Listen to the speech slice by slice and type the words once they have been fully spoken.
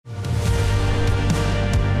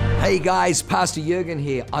Hey guys, Pastor Jurgen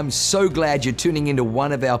here. I'm so glad you're tuning into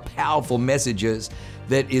one of our powerful messages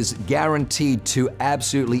that is guaranteed to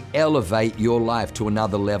absolutely elevate your life to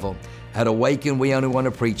another level. At Awaken, we only want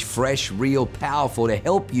to preach fresh, real, powerful to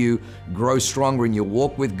help you grow stronger in your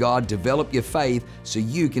walk with God, develop your faith so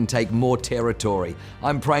you can take more territory.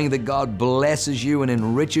 I'm praying that God blesses you and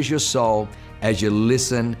enriches your soul as you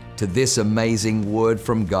listen to this amazing word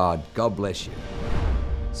from God. God bless you.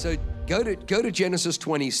 So go to Genesis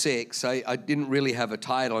 26. I didn't really have a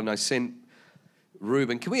title, and I sent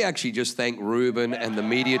Ruben. Can we actually just thank Ruben and the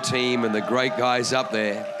media team and the great guys up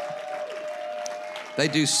there? They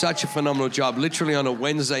do such a phenomenal job. Literally on a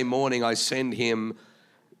Wednesday morning, I send him,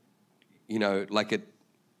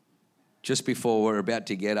 just before we're about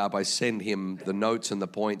to get up, I send him the notes and the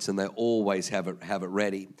points, and they always have it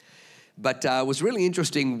ready. But it was really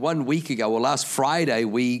interesting. 1 week ago, last Friday,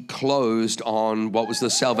 we closed on what was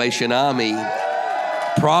the Salvation Army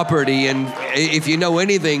property. And if you know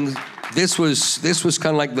anything, this was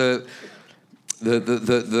kind of like the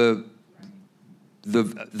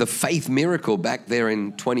faith miracle back there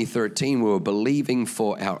in 2013. We were believing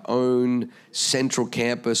for our own central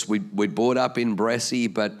campus. We'd bought up in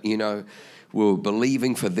Bressie, but we were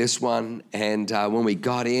believing for this one, and when we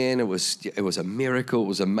got in, it was a miracle. It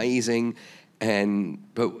was amazing,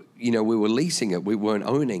 but we were leasing it. We weren't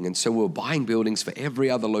owning, and so we were buying buildings for every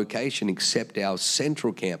other location except our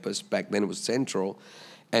central campus. Back then, it was central,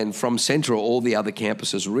 and from central, all the other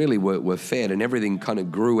campuses really were fed, and everything kind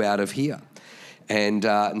of grew out of here,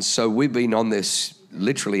 and so we've been on this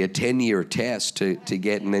literally a 10-year test to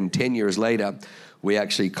get, and then 10 years later, we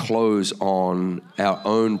actually close on our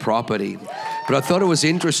own property. But I thought it was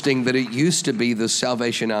interesting that it used to be the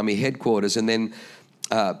Salvation Army headquarters, and then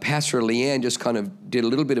Pastor Leanne just kind of did a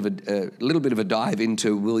little bit of a dive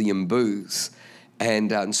into William Booth,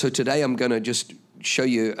 and so today I'm going to just show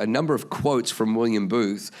you a number of quotes from William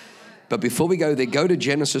Booth. But before we go there, go to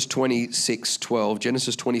Genesis 26:12.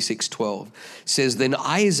 Genesis 26:12 says, "Then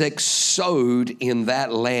Isaac sowed in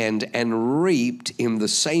that land and reaped in the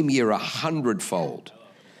same year 100-fold."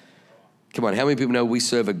 Come on, how many people know we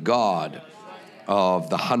serve a God of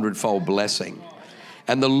the 100-fold blessing?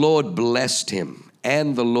 "And the Lord blessed him,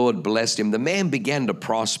 and the Lord blessed him. The man began to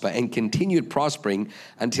prosper and continued prospering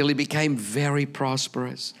until he became very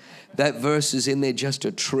prosperous." That verse is in there just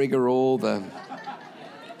to trigger all the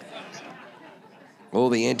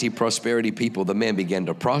anti-prosperity people. The man began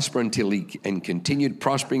to prosper and continued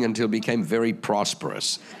prospering until he became very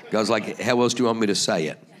prosperous. God's like, how else do you want me to say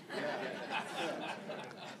it?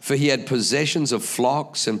 "For he had possessions of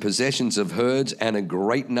flocks and possessions of herds and a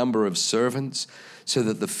great number of servants, so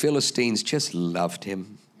that the Philistines just loved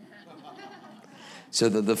him. So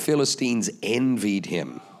that the Philistines envied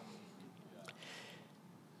him."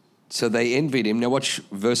 So they envied him. Now watch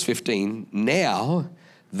verse 15. "Now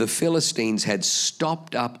the Philistines had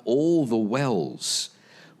stopped up all the wells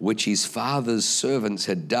which his father's servants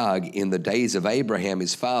had dug in the days of Abraham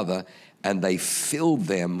his father, and they filled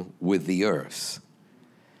them with the earth."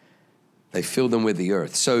 They filled them with the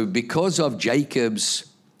earth. So because of because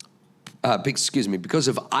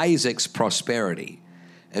of Isaac's prosperity,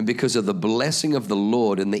 and because of the blessing of the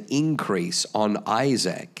Lord and the increase on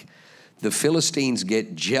Isaac, the Philistines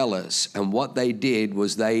get jealous, and what they did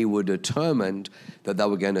was they were determined that they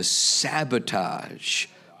were going to sabotage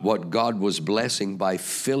what God was blessing by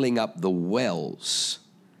filling up the wells.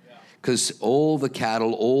 Because all the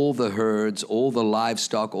cattle, all the herds, all the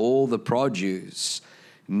livestock, all the produce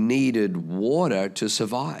needed water to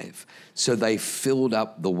survive. So they filled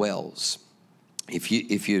up the wells. If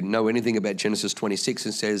you know anything about Genesis 26,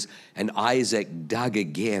 it says, "And Isaac dug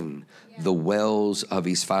again the wells of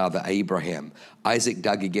his father Abraham." Isaac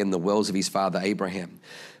dug again the wells of his father Abraham.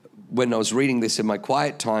 When I was reading this in my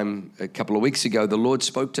quiet time a couple of weeks ago, the Lord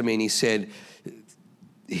spoke to me and he said,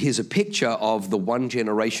 here's a picture of the one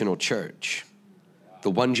generational church.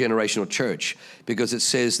 The one generational church. Because it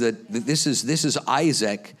says that this is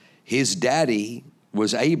Isaac, his daddy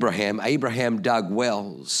was Abraham. Abraham dug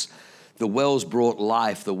wells. The wells brought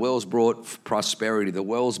life. The wells brought prosperity. The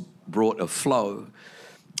wells brought a flow,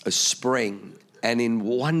 a spring. And in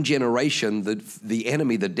one generation, the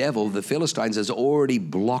enemy, the devil, the Philistines, has already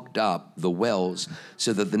blocked up the wells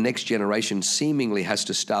so that the next generation seemingly has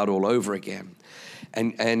to start all over again.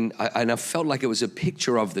 And I felt like it was a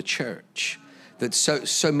picture of the church, that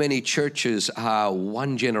so many churches are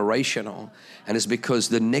one generational, and it's because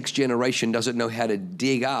the next generation doesn't know how to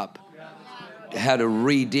dig up, how to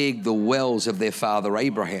redig the wells of their father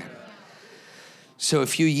Abraham. So a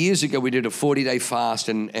few years ago, we did a 40-day fast,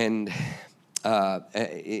 and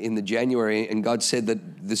in the January, and God said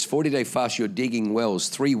that this 40-day fast, you're digging wells,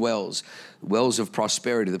 3 wells of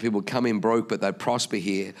prosperity. The people come in broke, but they prosper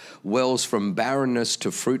here. Wells from barrenness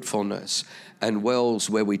to fruitfulness, and wells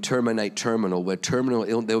where we terminate terminal, where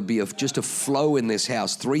there would be just a flow in this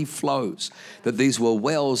house, 3 flows, that these were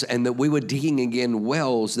wells, and that we were digging again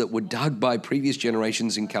wells that were dug by previous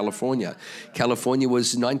generations in California. California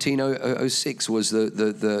was 1906 was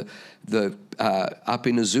the up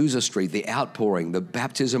in Azusa Street, the outpouring, the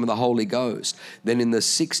baptism of the Holy Ghost. Then in the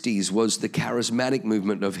 60s was the charismatic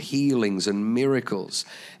movement of healings and miracles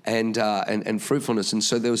and fruitfulness. And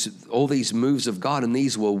so there was all these moves of God, and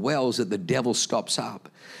these were wells that the devil stops up.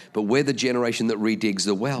 But we're the generation that redigs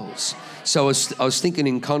the wells. So I was thinking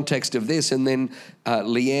in context of this, and then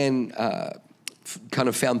Leanne kind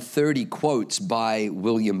of found 30 quotes by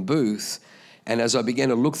William Booth. And as I began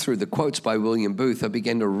to look through the quotes by William Booth, I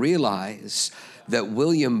began to realize that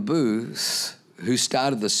William Booth, who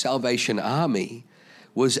started the Salvation Army,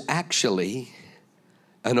 was actually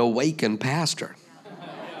an awakened pastor.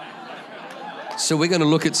 So we're going to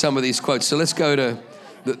look at some of these quotes. So let's go to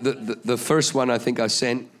the first one I think I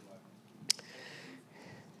sent.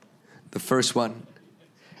 The first one.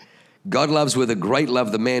 God loves with a great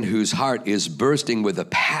love the man whose heart is bursting with a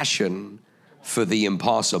passion for the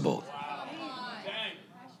impossible.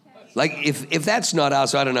 Like, if that's not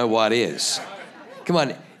us, I don't know what is. Come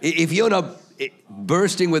on, if you're not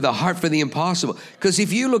bursting with a heart for the impossible. Because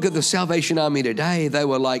if you look at the Salvation Army today, they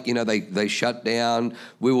were like, they shut down.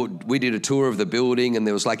 We did a tour of the building, and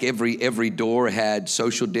there was like every door had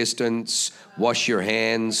social distance, wash your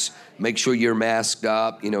hands, make sure you're masked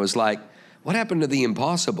up. It's like, what happened to the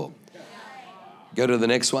impossible? Go to the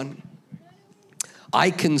next one.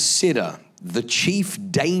 I consider the chief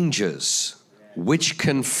dangers which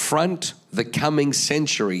confront the coming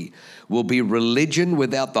century will be religion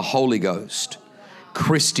without the Holy Ghost,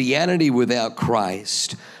 Christianity without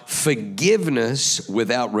Christ, forgiveness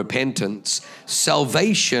without repentance,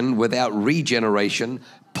 salvation without regeneration,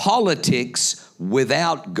 politics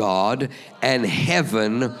without God, and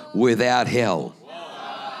heaven without hell.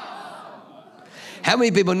 How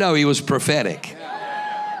many people know he was prophetic?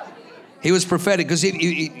 He was prophetic because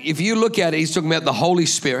if you look at it, he's talking about the Holy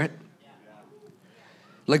Spirit.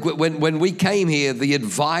 Like when we came here, the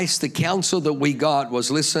advice, the counsel that we got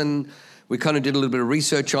was, listen, we kind of did a little bit of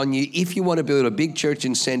research on you. If you want to build a big church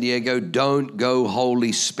in San Diego, don't go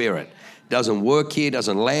Holy Spirit. Doesn't work here,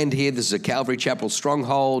 doesn't land here. This is a Calvary Chapel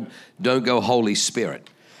stronghold. Don't go Holy Spirit.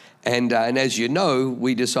 And as you know,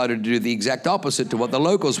 we decided to do the exact opposite to what the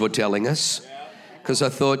locals were telling us. Because I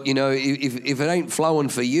thought, if it ain't flowing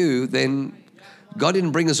for you, then God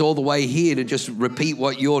didn't bring us all the way here to just repeat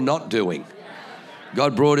what you're not doing.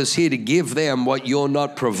 God brought us here to give them what you're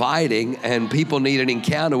not providing, and people need an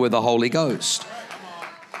encounter with the Holy Ghost.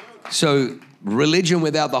 So religion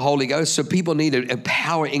without the Holy Ghost, so people need a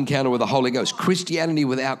power encounter with the Holy Ghost. Christianity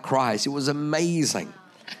without Christ, it was amazing.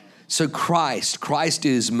 So Christ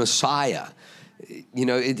is Messiah.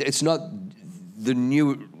 It's not the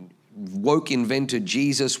new woke invented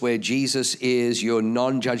Jesus, where Jesus is your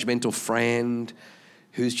non-judgmental friend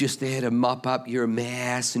who's just there to mop up your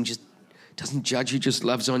mess and just doesn't judge you, just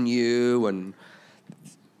loves on you. And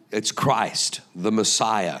it's Christ, the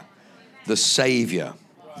Messiah, the Savior,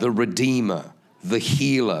 the Redeemer, the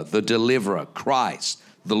Healer, the Deliverer, Christ,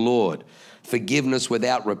 the Lord. Forgiveness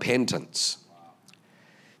without repentance.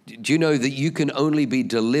 Do you know that you can only be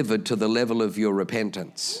delivered to the level of your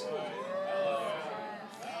repentance?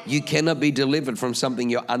 You cannot be delivered from something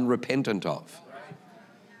you're unrepentant of.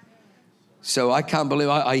 So I can't believe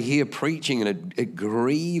I hear preaching, and it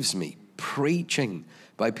grieves me. Preaching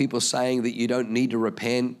by people saying that you don't need to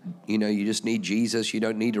repent, you just need Jesus, you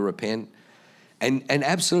don't need to repent. And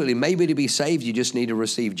absolutely, maybe to be saved, you just need to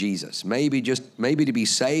receive Jesus. Maybe to be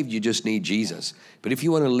saved, you just need Jesus. But if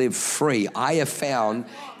you want to live free, I have found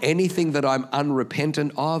anything that I'm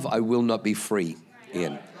unrepentant of, I will not be free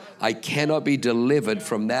in. I cannot be delivered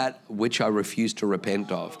from that which I refuse to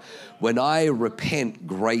repent of. When I repent,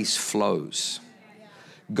 grace flows.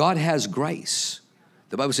 God has grace.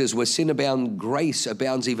 The Bible says, where sin abounds, grace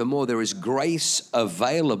abounds even more. There is grace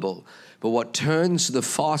available. But what turns the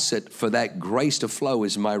faucet for that grace to flow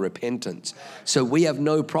is my repentance. So we have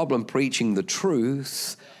no problem preaching the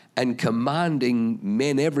truth and commanding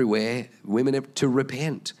men everywhere, women to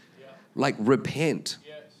repent. Like, repent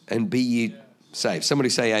and be ye saved. Somebody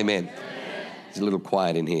say amen. It's a little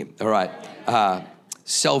quiet in here. All right.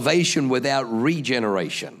 Salvation without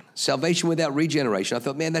regeneration. Salvation without regeneration. I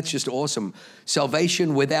thought, man, that's just awesome.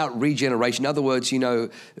 Salvation without regeneration. In other words,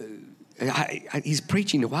 He's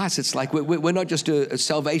preaching to us. It's like we're not just a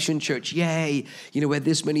salvation church. Yay, we're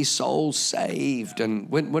this many souls saved. And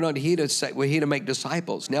we're not here to say, we're here to make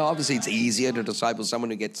disciples. Now, obviously, it's easier to disciple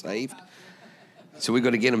someone who gets saved. So we've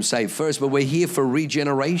got to get them saved first. But we're here for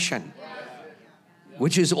regeneration,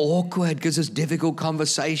 which is awkward because it's difficult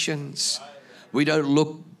conversations. We don't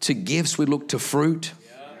look to gifts, we look to fruit.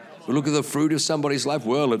 We look at the fruit of somebody's life.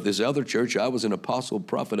 Well, at this other church, I was an apostle,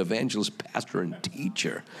 prophet, evangelist, pastor, and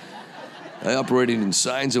teacher. I operated in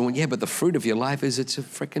signs and yeah, but the fruit of your life is it's a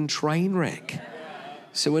freaking train wreck.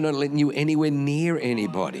 So we're not letting you anywhere near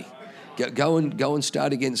anybody. Go and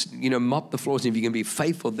start against, mop the floors. And if you can be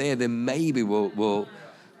faithful there, then maybe we'll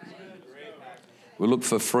look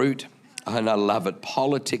for fruit. And I love it.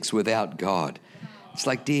 Politics without God. It's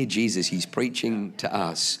like, dear Jesus, he's preaching to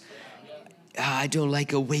us. I don't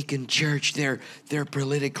like a weakened church. They're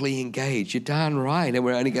politically engaged. You're darn right. And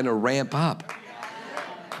we're only going to ramp up.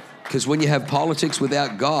 Because when you have politics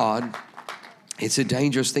without God, it's a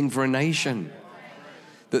dangerous thing for a nation.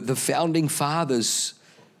 The founding fathers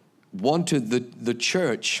wanted the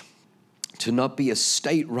church to not be a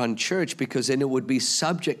state-run church because then it would be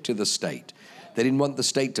subject to the state. They didn't want the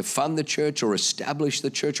state to fund the church or establish the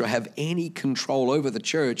church or have any control over the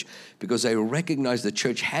church because they recognized the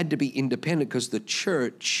church had to be independent because the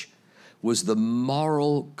church was the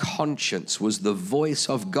moral conscience, was the voice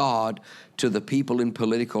of God to the people in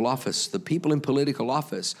political office. The people in political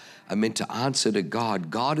office are meant to answer to God.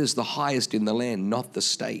 God is the highest in the land, not the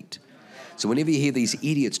state. So whenever you hear these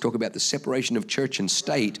idiots talk about the separation of church and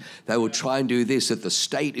state, they will try and do this, that the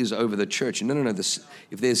state is over the church. No.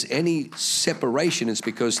 If there's any separation, it's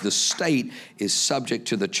because the state is subject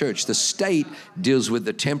to the church. The state deals with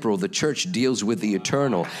the temporal. The church deals with the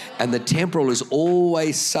eternal. And the temporal is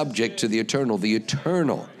always subject to the eternal. The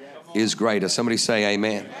eternal is greater. Somebody say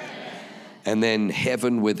amen. And then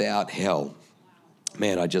heaven without hell.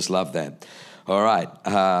 Man, I just love that. All right.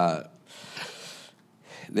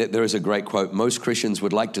 There is a great quote. Most Christians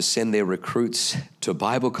would like to send their recruits to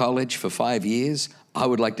Bible college for 5 years. I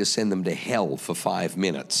would like to send them to hell for 5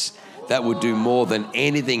 minutes. That would do more than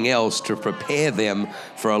anything else to prepare them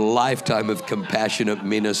for a lifetime of compassionate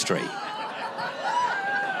ministry.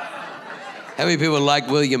 How many people like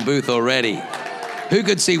William Booth already? Who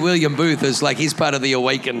could see William Booth as like he's part of the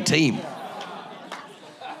Awakened team?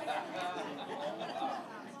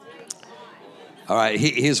 All right,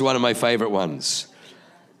 here's one of my favorite ones.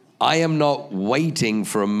 I am not waiting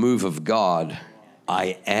for a move of God.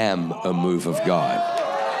 I am a move of God.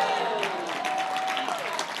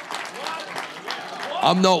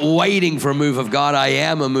 I'm not waiting for a move of God. I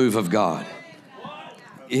am a move of God.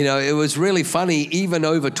 It was really funny. Even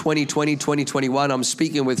over 2020, 2021, I'm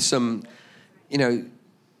speaking with some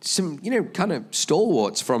kind of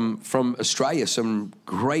stalwarts from Australia, some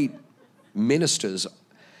great ministers.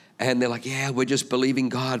 And they're like, yeah, we're just believing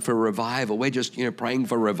God for revival. We're just, praying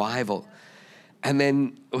for revival. And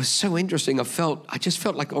then it was so interesting. I just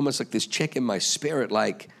felt like almost like this check in my spirit.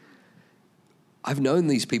 Like, I've known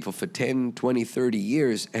these people for 10, 20, 30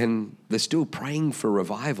 years, and they're still praying for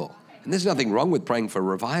revival. And there's nothing wrong with praying for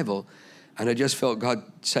revival. And I just felt God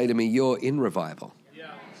say to me, you're in revival.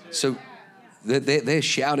 So they're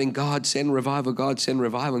shouting, God, send revival, God, send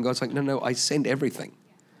revival. And God's like, no, I send everything.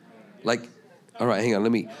 Like, all right, hang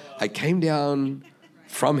on, I came down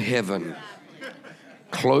from heaven,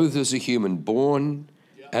 clothed as a human, born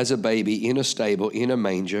as a baby in a stable, in a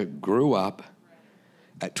manger, grew up.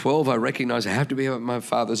 At 12, I recognized I have to be about my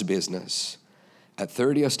Father's business. At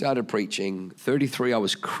 30, I started preaching. 33, I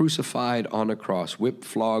was crucified on a cross, whipped,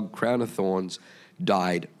 flogged, crown of thorns,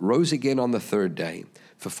 died, rose again on the third day.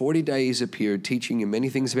 For 40 days appeared, teaching you many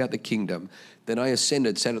things about the kingdom. Then I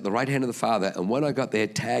ascended, sat at the right hand of the Father, and when I got there,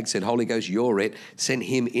 tag said, Holy Ghost, you're it, sent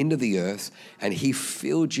him into the earth, and he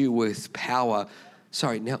filled you with power.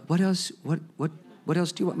 Sorry, now, what else do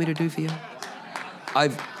you want me to do for you? I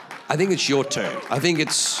think it's your turn.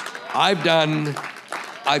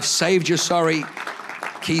 I've saved your sorry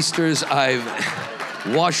keisters, I've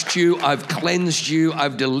washed you, I've cleansed you,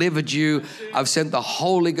 I've delivered you, I've sent the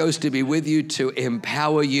Holy Ghost to be with you, to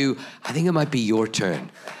empower you. I think it might be your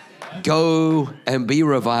turn. Go and be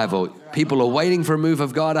revival. People are waiting for a move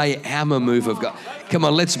of God. I am a move of God. Come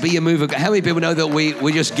on, let's be a move of God. How many people know that we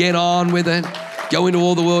just get on with it? Go into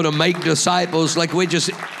all the world and make disciples. Like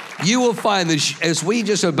you will find that as we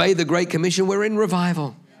just obey the Great Commission, we're in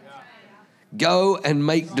revival. Go and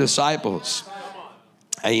make disciples.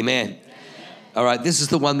 Amen. All right, this is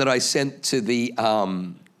the one that I sent to the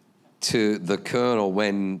colonel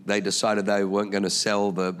when they decided they weren't going to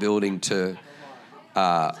sell the building to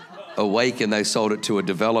Awaken. They sold it to a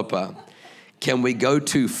developer. Can we go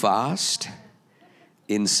too fast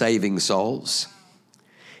in saving souls?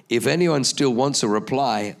 If anyone still wants a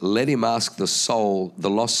reply, let him ask the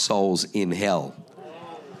lost souls in hell.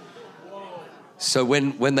 So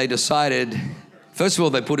when they decided, first of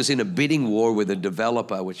all, they put us in a bidding war with a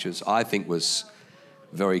developer, which I think was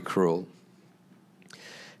very cruel.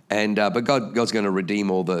 And but God's going to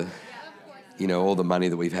redeem all the money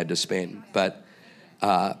that we've had to spend. But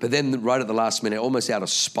then right at the last minute, almost out of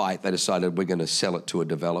spite, they decided we're going to sell it to a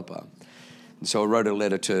developer. And so I wrote a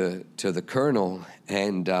letter to the colonel,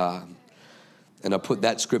 and I put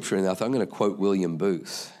that scripture in there. I thought, I'm going to quote William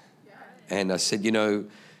Booth. And I said,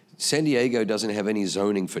 San Diego doesn't have any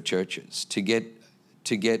zoning for churches. To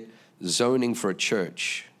get zoning for a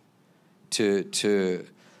church,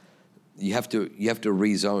 you have to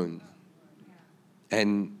rezone.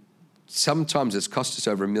 And sometimes it's cost us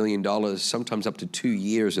over $1 million, sometimes up to 2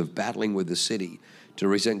 years of battling with the city to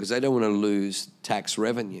rezone, because they don't want to lose tax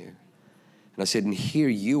revenue. And I said, and here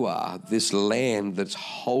you are, this land that's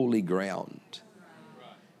holy ground,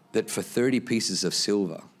 that for 30 pieces of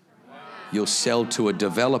silver, you'll sell to a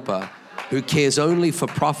developer who cares only for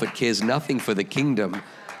profit, cares nothing for the kingdom.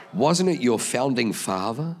 Wasn't it your founding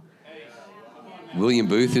father, William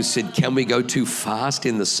Booth, who said, can we go too fast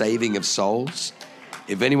in the saving of souls?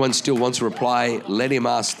 If anyone still wants to reply, let him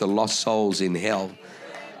ask the lost souls in hell.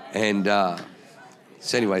 And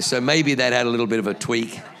so maybe that had a little bit of a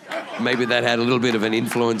tweak. Maybe that had a little bit of an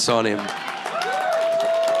influence on him.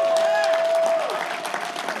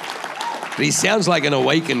 But he sounds like an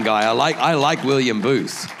awakened guy. I like William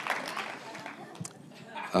Booth.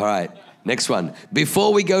 All right, next one.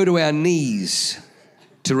 Before we go to our knees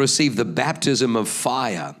to receive the baptism of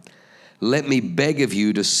fire, let me beg of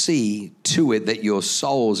you to see to it that your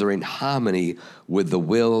souls are in harmony with the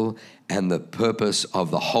will and the purpose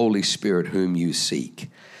of the Holy Spirit whom you seek.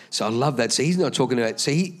 So I love that. So he's not talking about,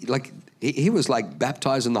 he was like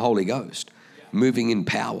baptized in the Holy Ghost, moving in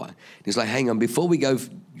power. He's like, hang on, before we go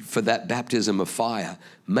for that baptism of fire,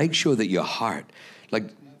 make sure that your heart,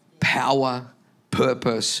 like power,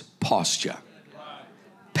 purpose, posture.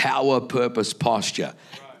 Power, purpose, posture.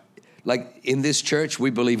 Like in this church, we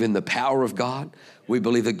believe in the power of God. We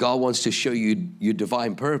believe that God wants to show you your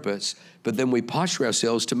divine purpose, but then we posture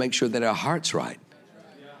ourselves to make sure that our heart's right.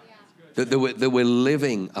 That we're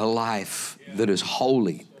living a life that is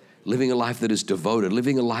holy, living a life that is devoted,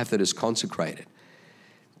 living a life that is consecrated.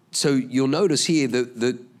 So you'll notice here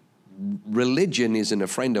that religion isn't a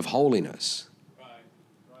friend of holiness.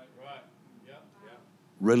 Right. Yep.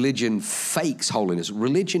 Religion fakes holiness.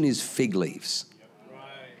 Religion is fig leaves.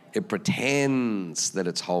 It pretends that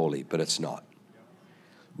it's holy, but it's not.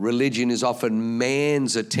 Religion is often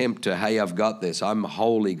man's attempt to, hey, I've got this. I'm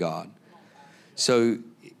holy, God. So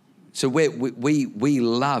we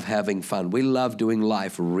love having fun. We love doing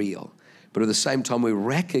life real. But at the same time, we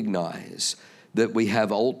recognize that we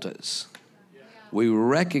have altars. We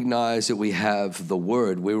recognize that we have the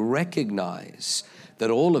word. We recognize that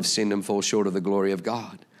all have sinned and fall short of the glory of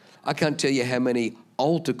God. I can't tell you how many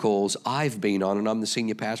altar calls I've been on, and I'm the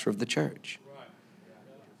senior pastor of the church.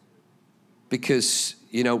 Because,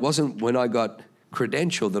 it wasn't when I got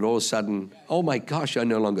credentialed that all of a sudden, oh my gosh, I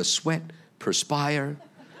no longer sweat, perspire.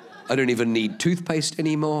 I don't even need toothpaste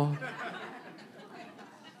anymore.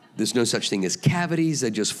 There's no such thing as cavities.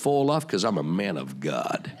 They just fall off because I'm a man of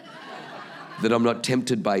God. That I'm not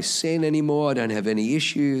tempted by sin anymore. I don't have any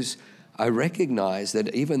issues. I recognize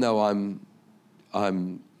that even though I'm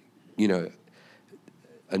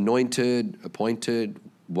anointed, appointed,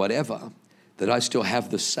 whatever, that I still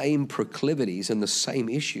have the same proclivities and the same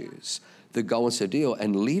issues that God wants to deal.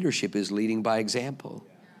 And leadership is leading by example.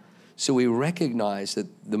 So we recognize that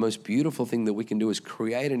the most beautiful thing that we can do is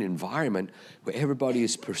create an environment where everybody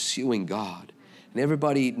is pursuing God. And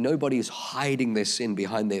nobody is hiding their sin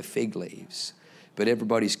behind their fig leaves. But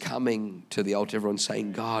everybody's coming to the altar. Everyone's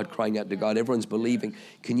saying God, crying out to God. Everyone's believing,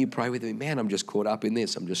 can you pray with me? Man, I'm just caught up in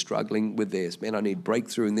this. I'm just struggling with this. Man, I need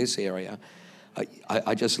breakthrough in this area.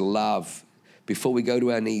 I just love, before we go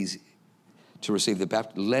to our knees to receive the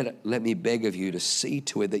baptism, let me beg of you to see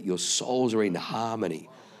to it that your souls are in harmony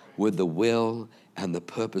with the will and the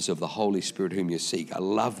purpose of the Holy Spirit whom you seek. I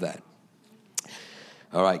love that.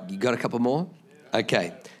 All right, you got a couple more?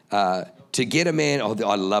 Okay. To get a man,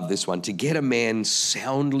 I love this one. To get a man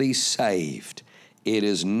soundly saved, it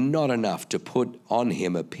is not enough to put on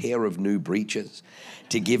him a pair of new breeches,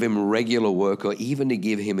 to give him regular work, or even to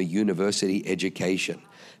give him a university education.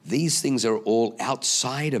 These things are all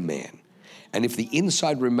outside a man, And if the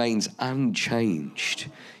inside remains unchanged,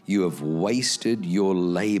 you have wasted your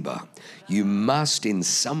labor. You must in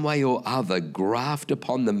some way or other graft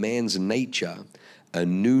upon the man's nature a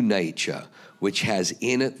new nature, which has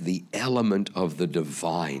in it the element of the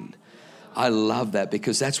divine. I love that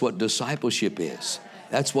because that's what discipleship is.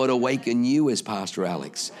 That's what Awaken You is, Pastor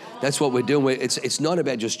Alex. That's what we're doing. It's not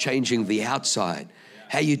about just changing the outside.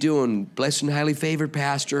 How you doing? Blessed and highly favored,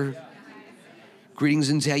 Pastor. Greetings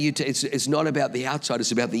and how you. It's not about the outside.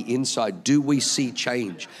 It's about the inside. Do we see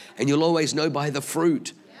change? And you'll always know by the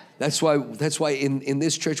fruit. That's why in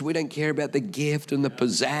this church we don't care about the gift and the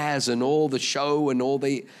pizzazz and all the show and all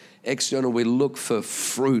the external. We look for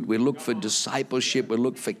fruit. We look for discipleship. We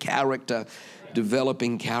look for character,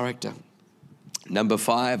 developing character. Number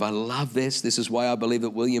 5, I love this. This is why I believe that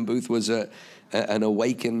William Booth was an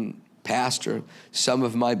awakened pastor. Some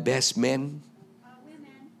of my best men.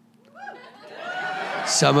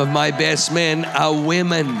 Some of my best men are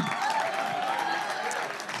women.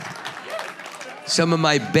 Some of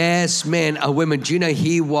my best men are women. Do you know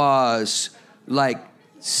he was like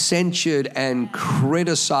censured and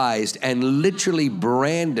criticized and literally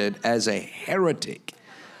branded as a heretic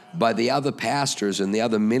by the other pastors and the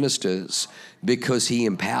other ministers because he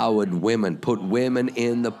empowered women, put women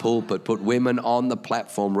in the pulpit, put women on the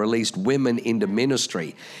platform, released women into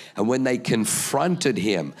ministry. And when they confronted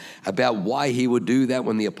him about why he would do that,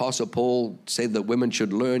 when the Apostle Paul said that women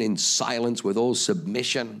should learn in silence with all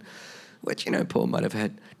submission, which, Paul might have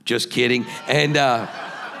had, just kidding. And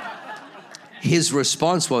his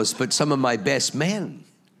response was, but some of my best men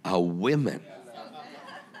are women.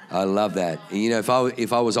 I love that.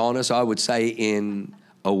 If I was honest, I would say in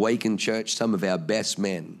Awakened Church, some of our best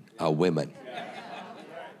men are women.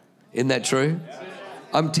 Isn't that true?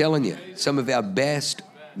 I'm telling you, some of our best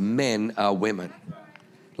men are women.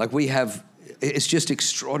 Like it's just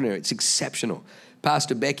extraordinary. It's exceptional.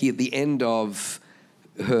 Pastor Becky, at the end of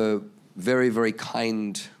her very, very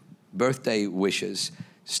kind birthday wishes,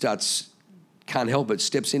 can't help it,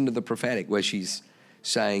 steps into the prophetic where she's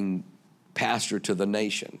saying, pastor to the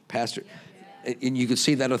nation, pastor. And you could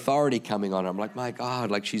see that authority coming on her. I'm like, my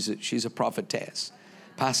God, like she's a prophetess.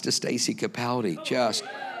 Pastor Stacy Capaldi, just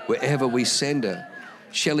wherever we send her.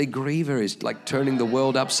 Shelley Griever is like turning the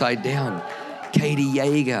world upside down. Katie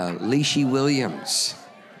Yeager, Leishi Williams,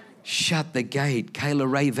 Shut the Gate, Kayla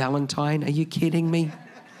Ray Valentine, are you kidding me?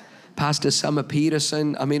 Pastor Summer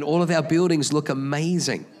Peterson. I mean, all of our buildings look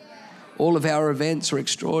amazing. All of our events are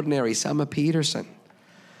extraordinary. Summer Peterson.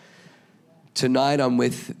 Tonight I'm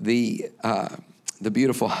with the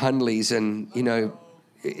beautiful Hunleys, and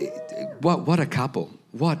what a couple.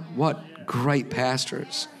 What great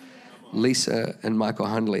pastors. Lisa and Michael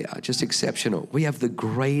Hundley are just exceptional. We have the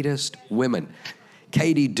greatest women.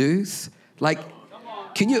 Katie Duth,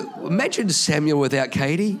 can you imagine Samuel without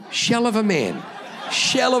Katie? Shell of a man.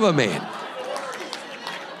 Shell of a man.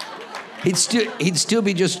 He'd still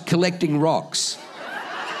be just collecting rocks.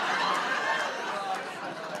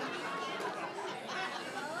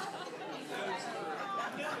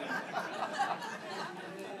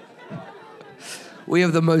 We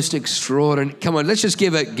have the most extraordinary. Come on, let's just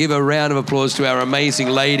give a round of applause to our amazing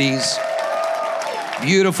ladies.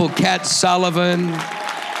 Beautiful Kat Sullivan,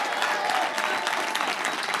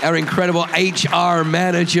 our incredible HR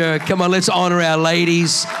manager. Come on, let's honor our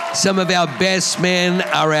ladies. Some of our best men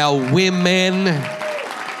are our women,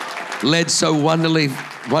 led so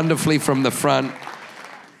wonderfully from the front.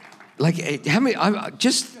 How many?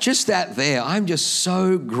 Just that there. I'm just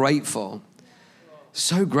so grateful.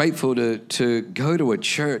 So grateful to go to a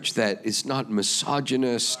church that is not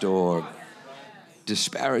misogynist or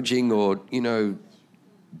disparaging or,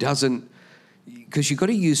 doesn't, because you've got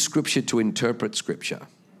to use Scripture to interpret Scripture.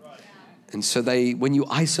 And so when you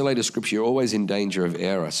isolate a Scripture, you're always in danger of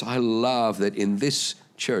error. So I love that in this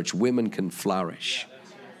church, women can flourish.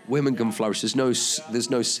 Women can flourish. There's no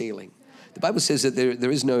ceiling. The Bible says that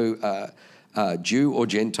there is no Jew or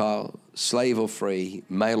Gentile, slave or free,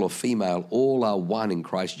 male or female, all are one in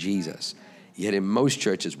Christ Jesus. Yet in most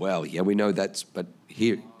churches, we know but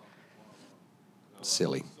here,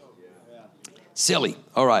 silly.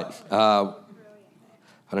 All right. I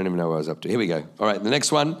don't even know what I was up to. Here we go. All right, the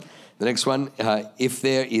next one. If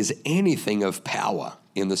there is anything of power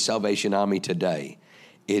in the Salvation Army today,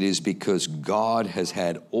 it is because God has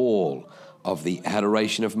had all of the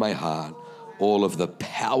adoration of my heart, all of the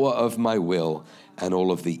power of my will, and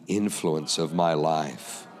all of the influence of my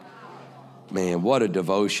life. Man, what a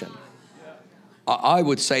devotion. I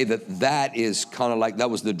would say that is kind of like, that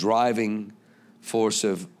was the driving force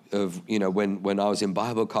of when I was in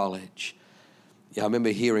Bible college. I remember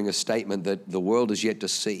hearing a statement that the world is yet to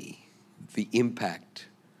see the impact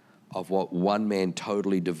of what one man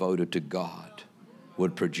totally devoted to God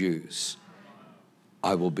would produce,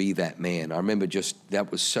 I will be that man. I remember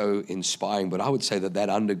that was so inspiring, but I would say that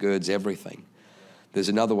undergirds everything. There's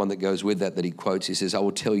another one that goes with that he quotes. He says, I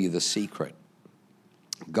will tell you the secret.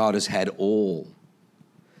 God has had all.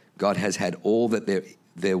 God has had all that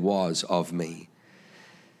there was of me.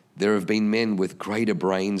 There have been men with greater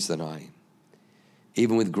brains than I,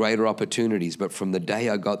 even with greater opportunities. But from the day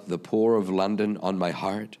I got the poor of London on my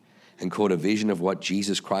heart and caught a vision of what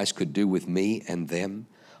Jesus Christ could do with me and them,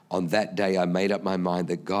 on that day I made up my mind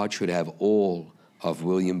that God should have all of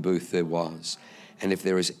William Booth there was. And if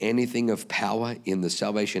there is anything of power in the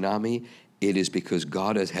Salvation Army, it is because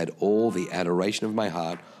God has had all the adoration of my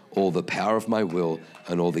heart, all the power of my will,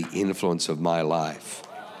 and all the influence of my life.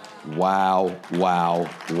 Wow, wow,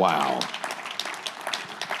 wow.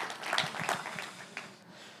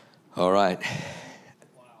 All right.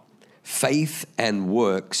 Faith and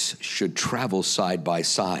works should travel side by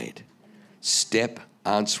side, step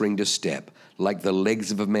answering to step, like the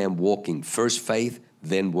legs of a man walking. First faith,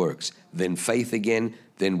 then works, then faith again,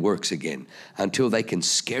 then works again, until they can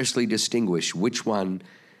scarcely distinguish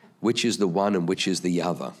which is the one and which is the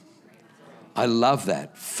other. I love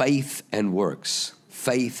that. Faith and works.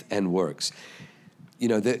 Faith and works. You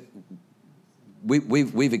know, that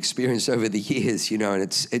we've experienced over the years, you know,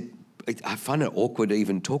 and I find it awkward to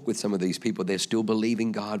even talk with some of these people. They're still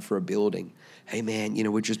believing God for a building. Hey, man, you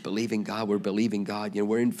know, we're just believing God. We're believing God. You know,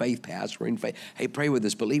 we're in faith, Pastor. We're in faith. Hey, pray with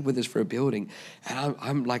us. Believe with us for a building. And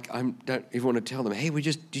I'm like, I don't even want to tell them, hey,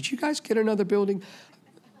 did you guys get another building?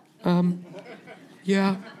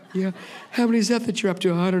 Yeah. How many is that you're up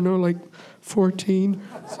to? I don't know, like 14.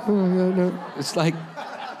 It's like,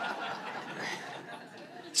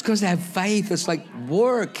 it's because they have faith. It's like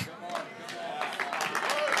work.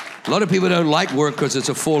 A lot of people don't like work because it's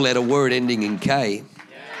a 4-letter word ending in K.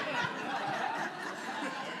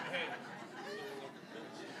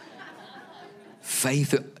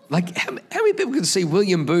 Faith, like how many people can see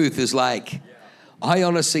William Booth is like, I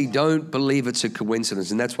honestly don't believe it's a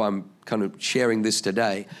coincidence, and that's why I'm kind of sharing this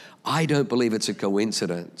today. I don't believe it's a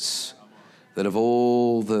coincidence that of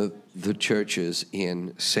all the churches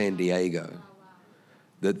in San Diego,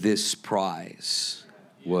 that this prize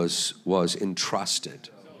was entrusted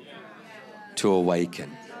to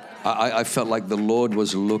Awaken. I felt like the Lord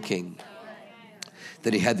was looking,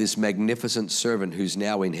 that he had this magnificent servant who's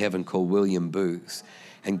now in heaven called William Booth,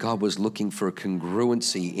 and God was looking for a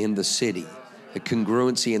congruency in the city,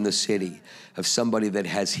 of somebody that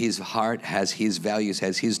has his heart, has his values,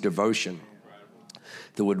 has his devotion,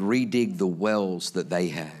 that would redig the wells that they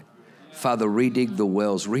had. Father, redig the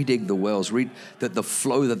wells, that the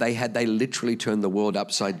flow that they had, they literally turned the world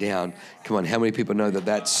upside down. Come on, how many people know that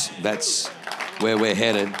that's where we're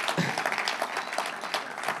headed?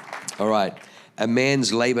 All right. A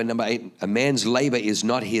man's labor, number 8, a man's labor is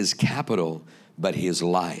not his capital, but his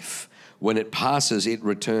life. When it passes, it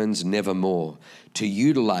returns nevermore. To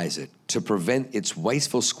utilize it, to prevent its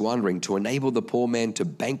wasteful squandering, to enable the poor man to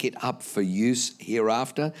bank it up for use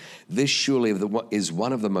hereafter, this surely is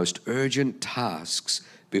one of the most urgent tasks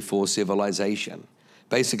before civilization.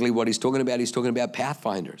 Basically what he's talking about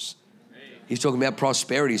pathfinders. He's talking about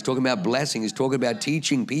prosperity. He's talking about blessing. He's talking about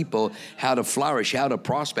teaching people how to flourish, how to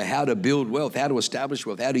prosper, how to build wealth, how to establish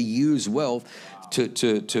wealth, how to use wealth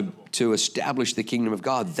to establish the kingdom of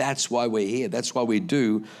God. That's why we're here. That's why we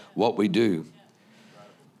do what we do.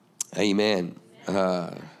 Amen.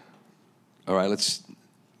 All right,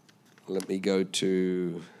 let me go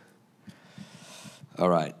to, all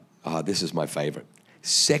right. This is my favorite.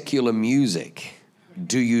 Secular music,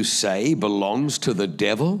 do you say, belongs to the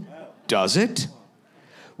devil? Does it?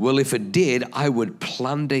 Well, if it did, I would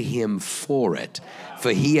plunder him for it,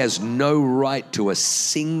 for he has no right to a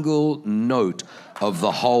single note of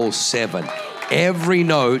the whole 7. Every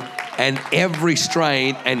note and every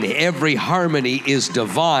strain and every harmony is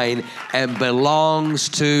divine and belongs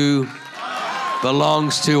to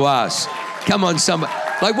us. Come on, somebody.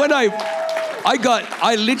 Like when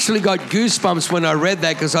I literally got goosebumps when I read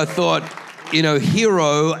that, because I thought, you know,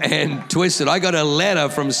 Hero and Twisted. I got a letter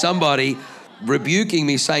from somebody rebuking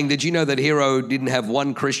me saying, did you know that Hero didn't have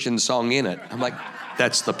one Christian song in it? I'm like,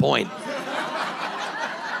 that's the point.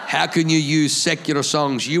 How can you use secular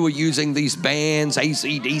songs? You were using these bands,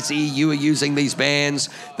 AC/DC, you were using these bands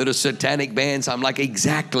that are satanic bands. I'm like,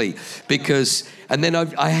 exactly. And then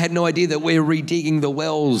I had no idea that we're redigging the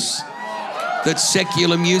wells. That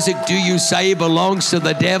secular music, do you say, belongs to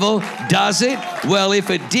the devil? Does it? Well,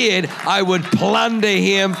 if it did, I would plunder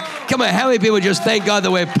him. Come on, how many people just thank God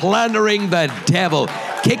that we're plundering the devil?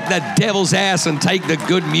 Kick the devil's ass and take the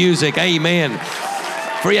good music. Amen.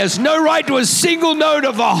 For he has no right to a single note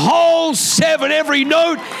of the whole seven. Every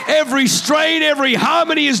note, every strain, every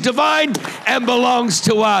harmony is divine and belongs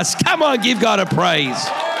to us. Come on, give God a praise.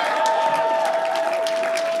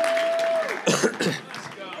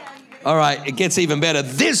 All right, it gets even better.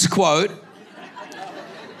 This quote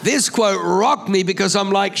rocked me because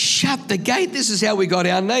I'm like, shut the gate. This is how we got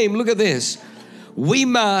our name. Look at this. We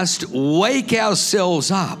must wake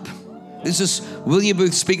ourselves up. This is William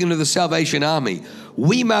Booth speaking to the Salvation Army.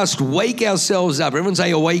 We must wake ourselves up. Everyone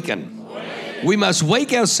say awaken. We must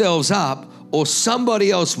wake ourselves up or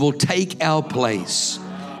somebody else will take our place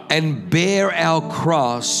and bear our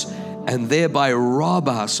cross and thereby rob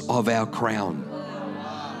us of our crown.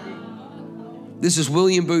 This is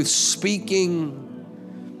William Booth speaking.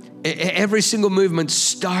 Every single movement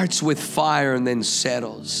starts with fire and then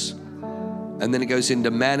settles. And then it goes into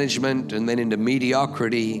management and then into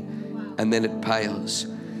mediocrity and then it pales.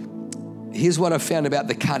 Here's what I found about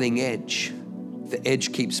the cutting edge. The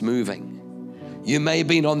edge keeps moving. You may have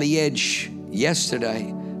been on the edge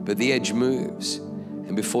yesterday, but the edge moves.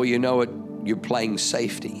 And before you know it, you're playing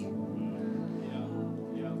safety.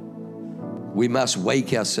 We must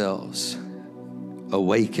wake ourselves,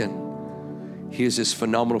 awaken. Here's this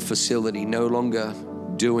phenomenal facility, no longer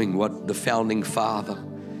doing what the founding father,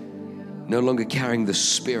 no longer carrying the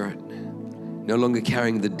spirit, no longer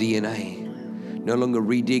carrying the DNA, no longer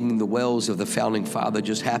redigging the wells of the founding father,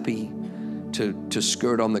 just happy to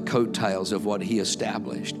skirt on the coattails of what he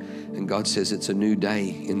established. And God says it's a new day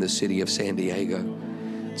in the city of San Diego.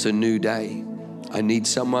 It's a new day. I need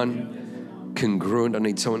someone congruent. I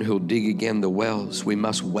need someone who'll dig again the wells. We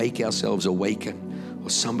must wake ourselves, awaken, or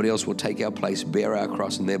somebody else will take our place, bear our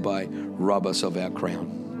cross, and thereby rob us of our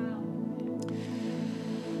crown.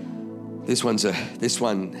 This one,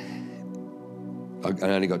 I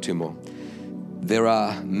only got two more. There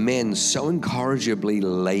are men so incorrigibly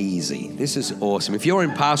lazy. This is awesome. If you're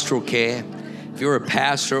in pastoral care, if you're a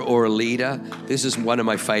pastor or a leader, this is one of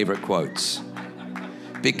my favorite quotes.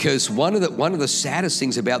 Because one of the saddest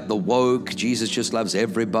things about the woke, Jesus just loves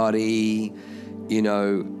everybody, you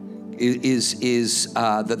know, is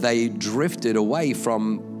that they drifted away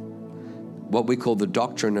from what we call the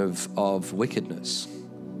doctrine of wickedness,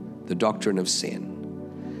 the doctrine of sin.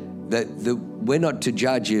 That we're not to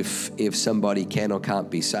judge if somebody can or can't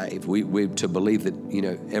be saved. We're to believe that, you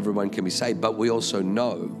know, everyone can be saved, but we also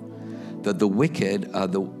know that the wicked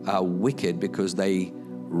are wicked because they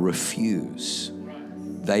refuse.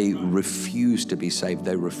 They refuse to be saved.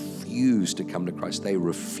 They refuse to come to Christ. They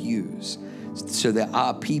refuse. So there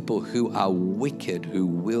are people who are wicked who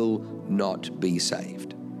will not be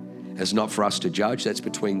saved. It's not for us to judge. That's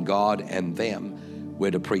between God and them.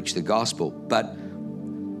 We're to preach the gospel. But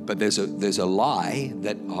there's a lie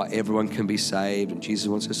that everyone can be saved and Jesus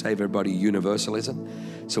wants to save everybody, universalism.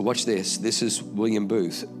 So watch this. This is William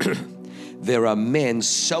Booth. There are men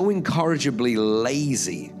so incorrigibly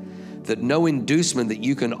lazy that no inducement that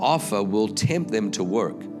you can offer will tempt them to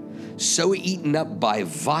work. So eaten up by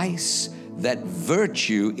vice that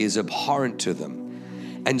virtue is abhorrent to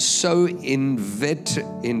them. And so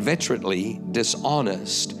inveterately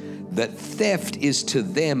dishonest that theft is to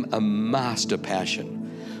them a master passion.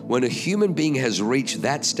 When a human being has reached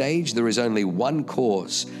that stage, there is only one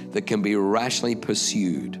course that can be rationally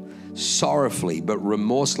pursued. Sorrowfully but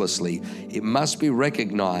remorselessly, it must be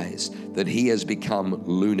recognized that he has become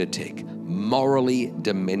lunatic, morally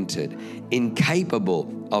demented,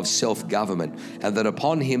 incapable of self-government, and that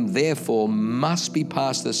upon him therefore must be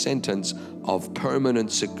passed the sentence of permanent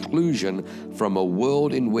seclusion from a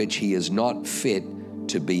world in which he is not fit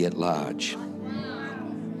to be at large.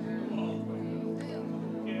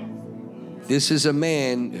 This is a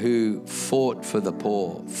man who fought for the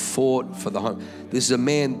poor, fought for the home. This is a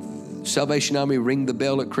man, Salvation Army, ring the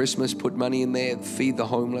bell at Christmas, put money in there, feed the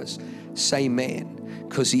homeless. Same man,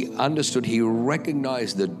 because he understood, he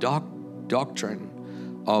recognized the doctrine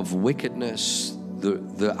of wickedness,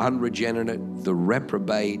 the unregenerate, the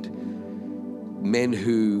reprobate, men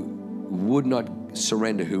who would not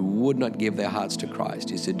surrender, who would not give their hearts to Christ.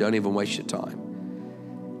 He said, don't even waste your time.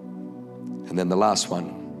 And then the last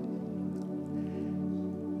one.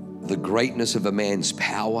 The greatness of a man's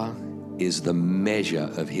power is the measure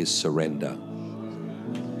of his surrender.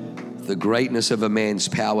 The greatness of a man's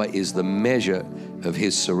power is the measure of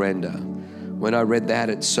his surrender. When I read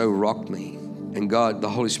that, it so rocked me. And God, the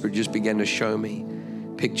Holy Spirit just began to show me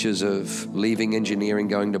pictures of leaving engineering,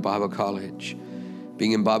 going to Bible college,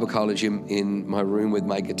 being in Bible college in my room with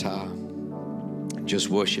my guitar, just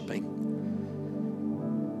worshiping,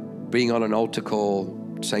 being on an altar call,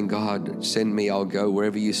 saying, God, send me, I'll go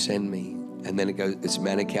wherever you send me. And then it's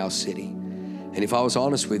Manukau City. And if I was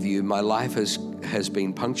honest with you, my life has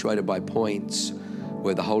been punctuated by points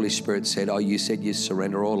where the Holy Spirit said, oh, you said you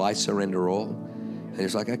surrender all, I surrender all. And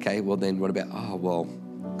it's like, okay, well then what about, oh, well,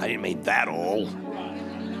 I didn't mean that all.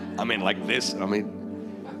 I mean like this.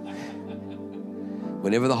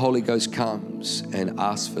 Whenever the Holy Ghost comes and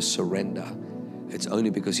asks for surrender, it's only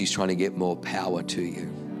because he's trying to get more power to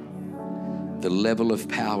you. The level of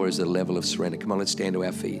power is the level of surrender. Come on, let's stand to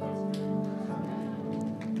our feet.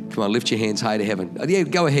 Come on, lift your hands high to heaven. Yeah,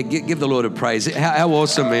 go ahead, give the Lord a praise. How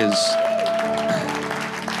awesome is...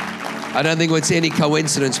 I don't think it's any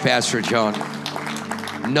coincidence, Pastor John.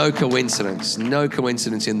 No coincidence. No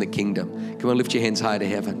coincidence in the kingdom. Come on, lift your hands high to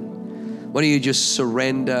heaven. Why don't you just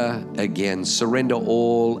surrender again? Surrender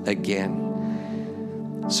all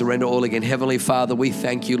again. Surrender all again. Heavenly Father, we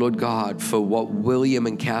thank you, Lord God, for what William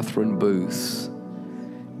and Catherine Booth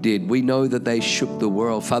did. We know that they shook the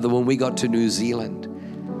world. Father, when we got to New Zealand,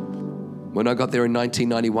 when I got there in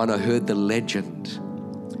 1991, I heard the legend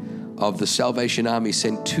of the Salvation Army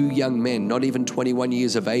sent 2 young men, not even 21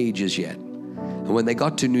 years of age as yet. And when they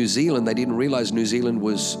got to New Zealand, they didn't realize New Zealand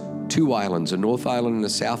was 2 islands, a North Island and a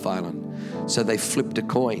South Island. So they flipped a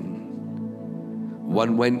coin.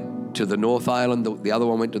 One went to the North Island, the other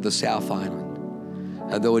one went to the South Island.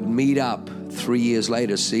 And they would meet up 3 years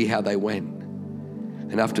later, see how they went.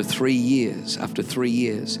 And after 3 years,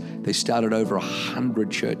 they started over 100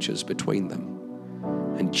 churches between them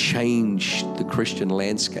and changed the Christian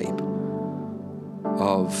landscape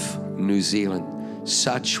of New Zealand.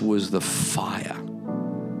 Such was the fire,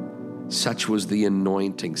 such was the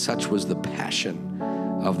anointing, such was the passion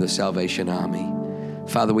of the Salvation Army.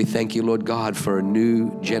 Father, we thank you, Lord God, for a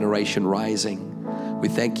new generation rising. We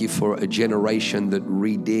thank you for a generation that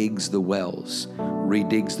redigs the wells,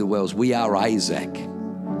 We are Isaac.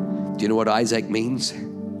 Do you know what Isaac means?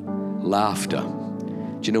 Laughter.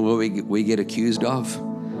 Do you know what we get accused of?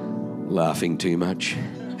 Laughing too much,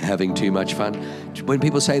 having too much fun. When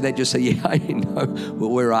people say that, just say, yeah, I know. Well,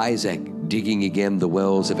 we're Isaac, digging again the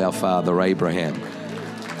wells of our father Abraham.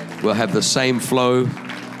 We'll have the same flow,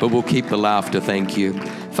 but we'll keep the laughter. Thank you.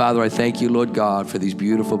 Father, I thank you, Lord God, for these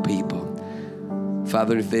beautiful people.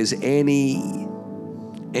 Father, if there's any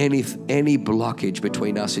blockage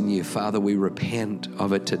between us and you, Father, we repent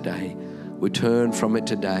of it today. We turn from it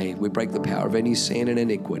today. We break the power of any sin and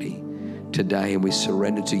iniquity today, and we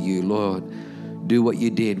surrender to you. Lord, do what you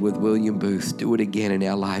did with William Booth. Do it again in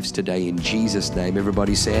our lives today in Jesus' name.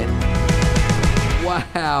 Everybody said,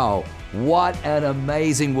 wow, what an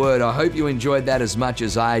amazing word. I hope you enjoyed that as much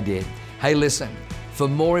as I did. Hey, listen, for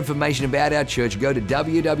more information about our church, go to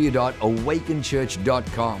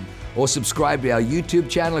www.awakenchurch.com or subscribe to our YouTube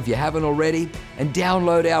channel if you haven't already, and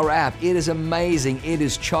download our app. It is amazing. It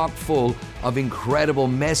is chock full of incredible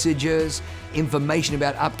messages, information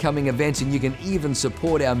about upcoming events, and you can even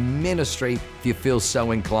support our ministry if you feel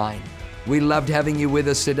so inclined. We loved having you with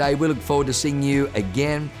us today. We look forward to seeing you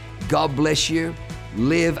again. God bless you.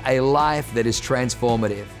 Live a life that is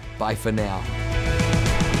transformative. Bye for now.